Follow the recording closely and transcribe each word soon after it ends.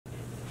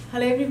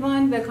Hello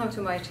everyone, welcome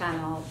to my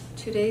channel.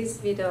 Today's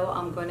video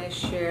I'm gonna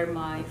share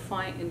my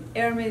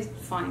Hermes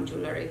fine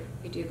jewelry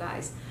with you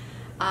guys.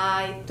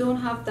 I don't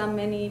have that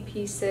many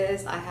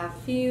pieces, I have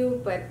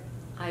few, but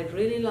I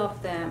really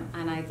love them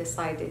and I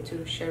decided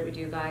to share with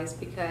you guys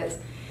because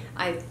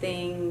I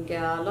think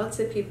lots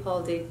of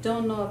people, they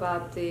don't know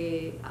about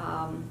the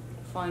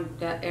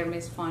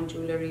Hermes fine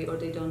jewelry, or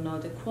they don't know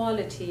the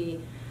quality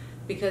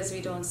because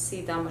we don't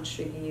see that much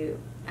review.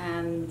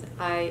 And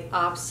I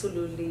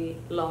absolutely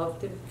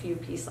love the few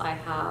pieces I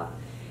have,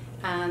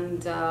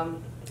 and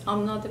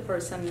I'm not the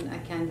person I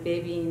can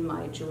baby in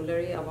my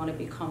jewelry. I want to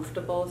be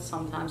comfortable.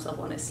 Sometimes I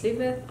want to sleep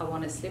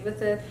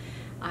with it.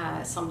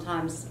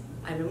 Sometimes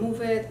I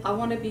remove it. I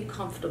want to be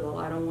comfortable.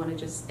 I don't want to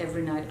just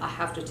every night I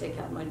have to take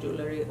out my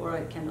jewelry, or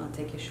I cannot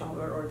take a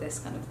shower, or this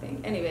kind of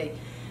thing. Anyway,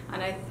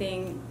 and I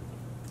think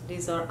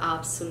these are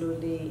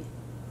absolutely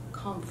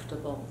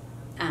comfortable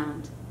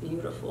and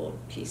beautiful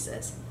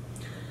pieces.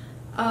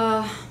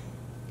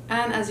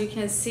 And as you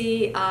can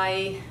see,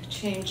 I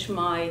changed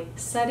my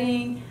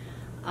setting.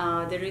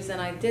 The reason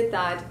I did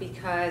that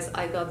because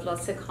I got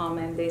lots of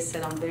comments. They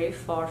said I'm very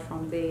far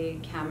from the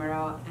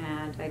camera,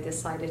 and I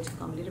decided to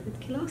come a little bit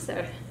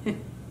closer.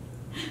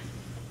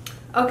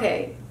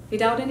 Okay,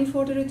 without any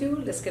further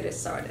ado, let's get it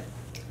started.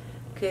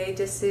 Okay,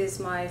 this is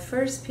my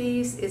first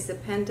piece. Is the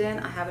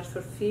pendant. I have it for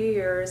a few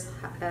years,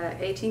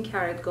 18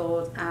 karat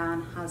gold,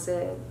 and has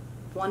a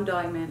one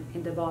diamond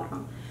in the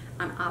bottom,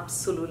 and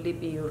absolutely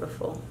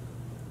beautiful.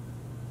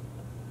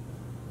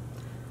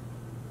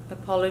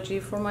 Apology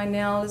for my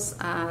nails,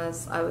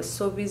 as I was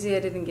so busy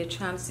I didn't get a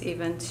chance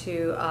even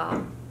to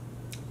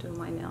do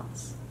my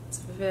nails. It's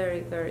very,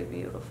 very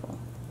beautiful.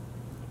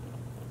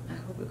 I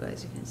hope you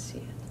guys can see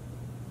it.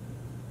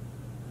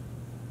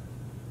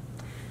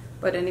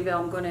 But anyway,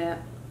 I'm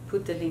gonna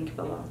put the link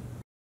below.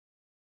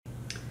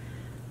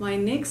 My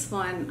next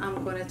one,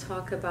 I'm gonna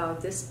talk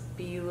about this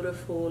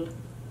beautiful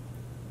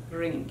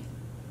ring.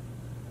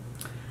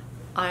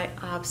 I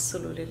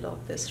absolutely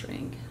love this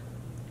ring.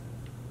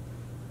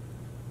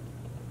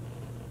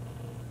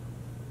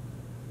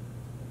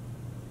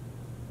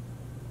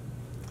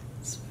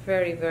 It's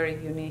very, very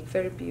unique,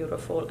 very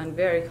beautiful, and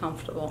very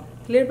comfortable.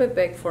 A little bit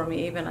big for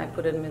me, even I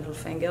put it in middle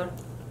finger,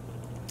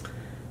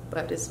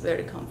 but it's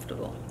very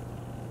comfortable.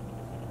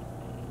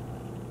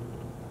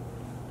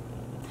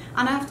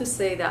 And I have to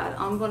say that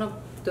I'm one of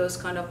those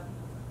kind of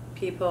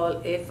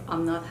people, if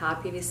I'm not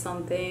happy with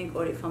something,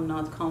 or if I'm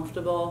not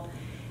comfortable,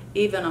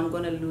 even I'm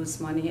gonna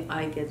lose money,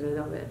 I get rid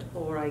of it,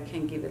 or I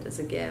can give it as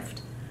a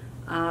gift.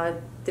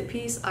 The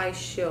piece I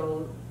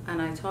show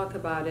and I talk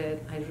about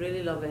it, I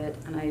really love it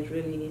and I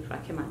really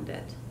recommend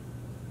it.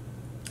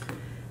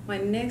 My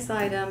next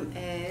item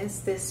is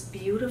this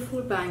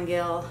beautiful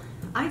bangle.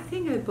 I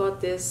think I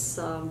bought this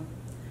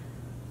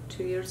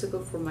 2 years ago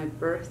for my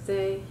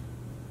birthday,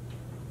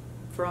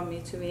 from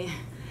me to me,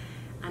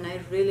 and I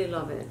really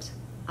love it.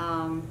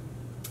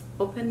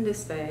 Open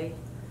this way.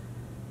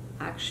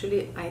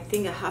 Actually, I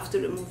think I have to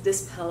remove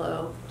this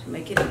pillow to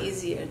make it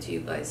easier to you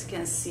guys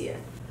can see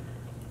it.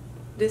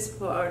 This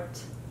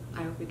part,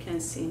 I hope you can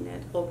see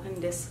it. Open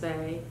this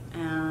way,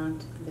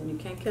 and then you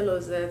can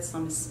close it.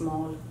 Some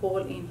small hole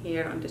in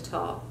here on the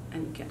top,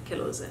 and you can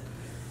close it.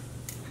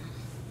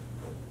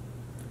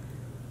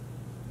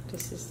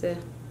 This is the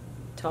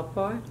top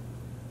part,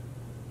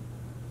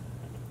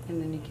 and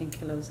then you can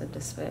close it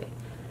this way,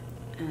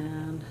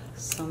 and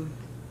some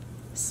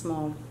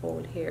small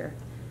hole here.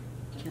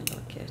 You can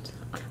lock it.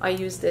 I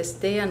use this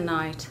day and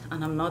night,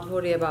 and I'm not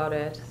worried about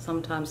it.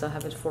 Sometimes I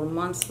have it for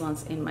months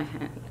in my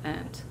hand,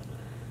 and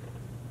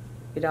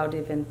without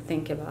even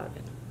think about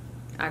it.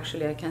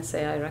 Actually, I can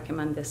say I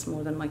recommend this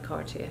more than my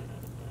Cartier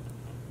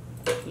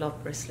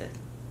love bracelet.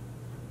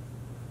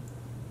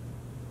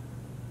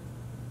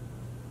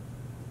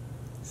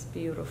 It's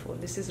beautiful.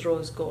 This is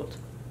rose gold.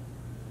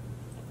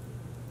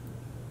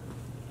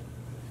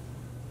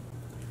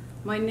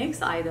 My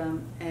next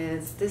item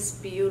is this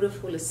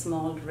beautiful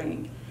small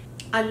ring.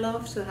 I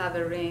love to have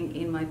a ring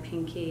in my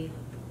pinky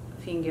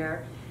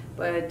finger,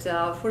 but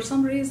for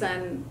some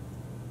reason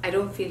I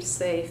don't feel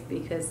safe,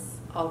 because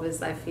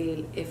always I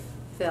feel if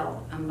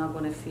fell, I'm not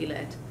gonna feel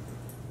it.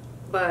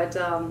 But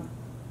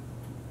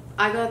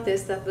I got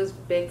this that was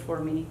big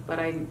for me, but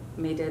I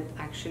made it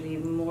actually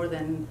more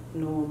than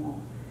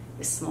normal.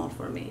 It's small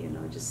for me, you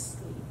know, just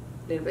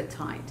a little bit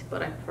tight,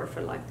 but I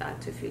prefer like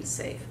that to feel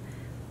safe.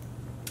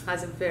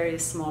 Has a very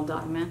small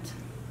diamond.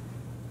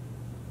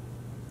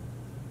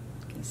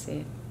 You can see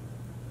it.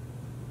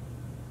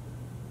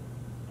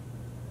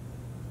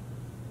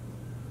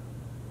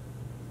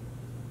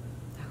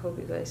 I hope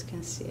you guys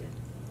can see it.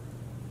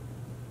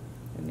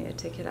 Let me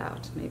take it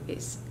out. Maybe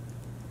it's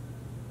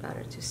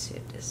better to see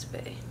it this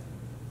way.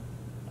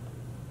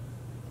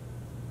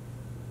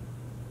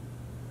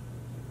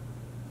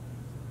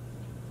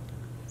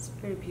 It's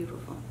very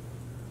beautiful.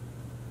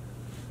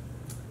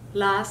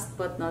 Last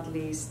but not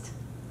least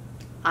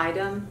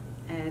item,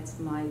 it's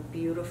my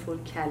beautiful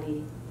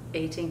Kelly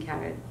 18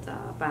 karat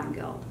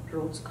bangle,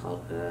 rose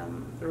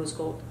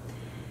gold.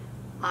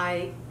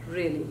 I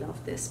really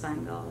love this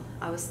bangle.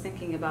 I was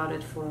thinking about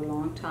it for a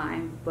long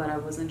time, but I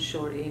wasn't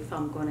sure if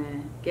I'm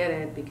gonna get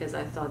it because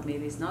I thought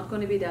maybe it's not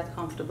gonna be that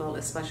comfortable,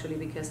 especially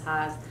because it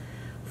has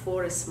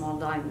 4 small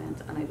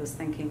diamonds, and I was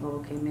thinking, oh,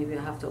 okay, maybe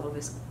I have to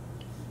always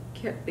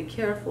be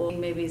careful.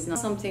 Maybe it's not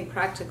something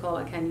practical,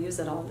 I can use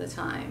it all the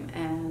time.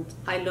 And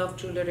I love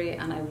jewelry,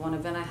 and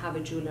when I have a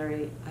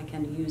jewelry, I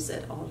can use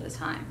it all the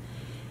time.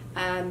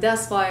 And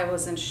that's why I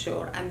wasn't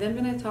sure. And then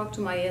when I talked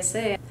to my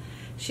SA,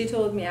 she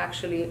told me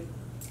actually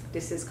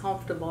this is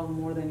comfortable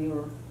more than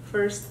your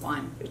first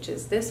one, which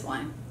is this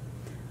one.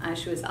 And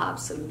she was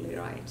absolutely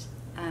right.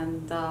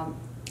 And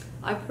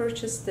I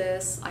purchased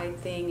this, I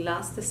think,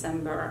 last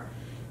December.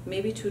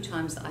 Maybe 2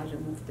 times I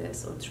removed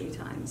this, or 3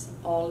 times.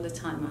 All the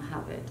time I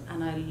have it,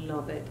 and I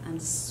love it.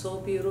 And so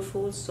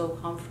beautiful, so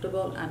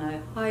comfortable, and I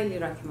highly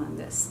recommend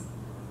this.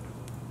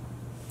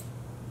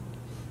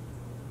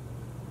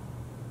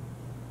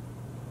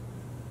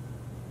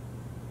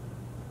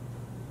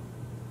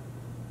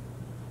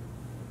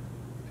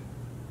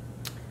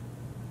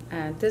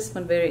 And this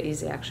one very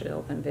easy, actually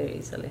open very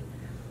easily.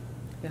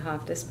 You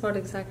have this part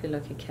exactly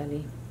like a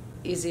Kelly,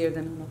 easier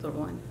than another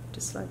one,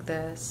 just like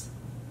this.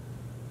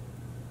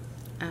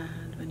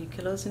 And when you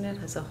close it,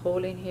 has a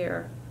hole in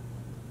here,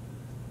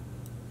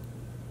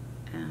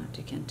 and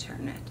you can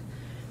turn it.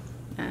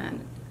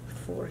 And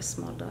 4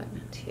 small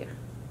diamonds here.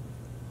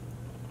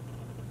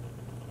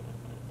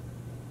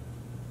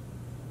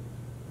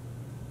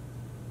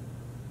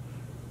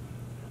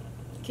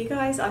 Okay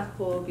guys, I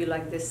hope you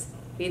like this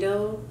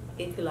video.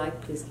 If you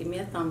like, please give me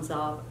a thumbs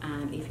up,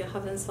 and if you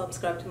haven't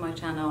subscribed to my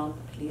channel,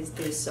 please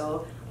do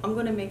so. I'm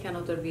gonna make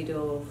another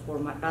video for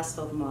my rest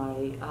of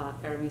my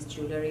Hermes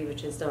jewelry,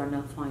 which is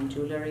Darnell fine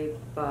jewelry,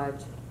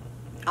 but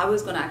I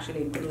was gonna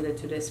actually include it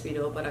to this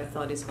video, but I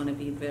thought it's gonna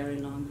be a very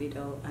long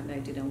video, and I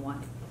didn't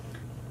want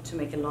to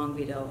make a long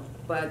video.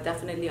 But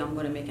definitely I'm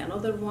gonna make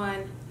another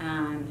one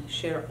and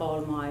share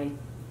all my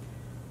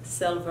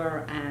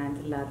silver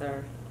and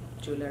leather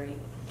jewelry.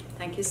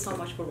 Thank you so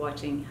much for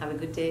watching. Have a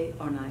good day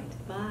or night.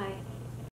 Bye.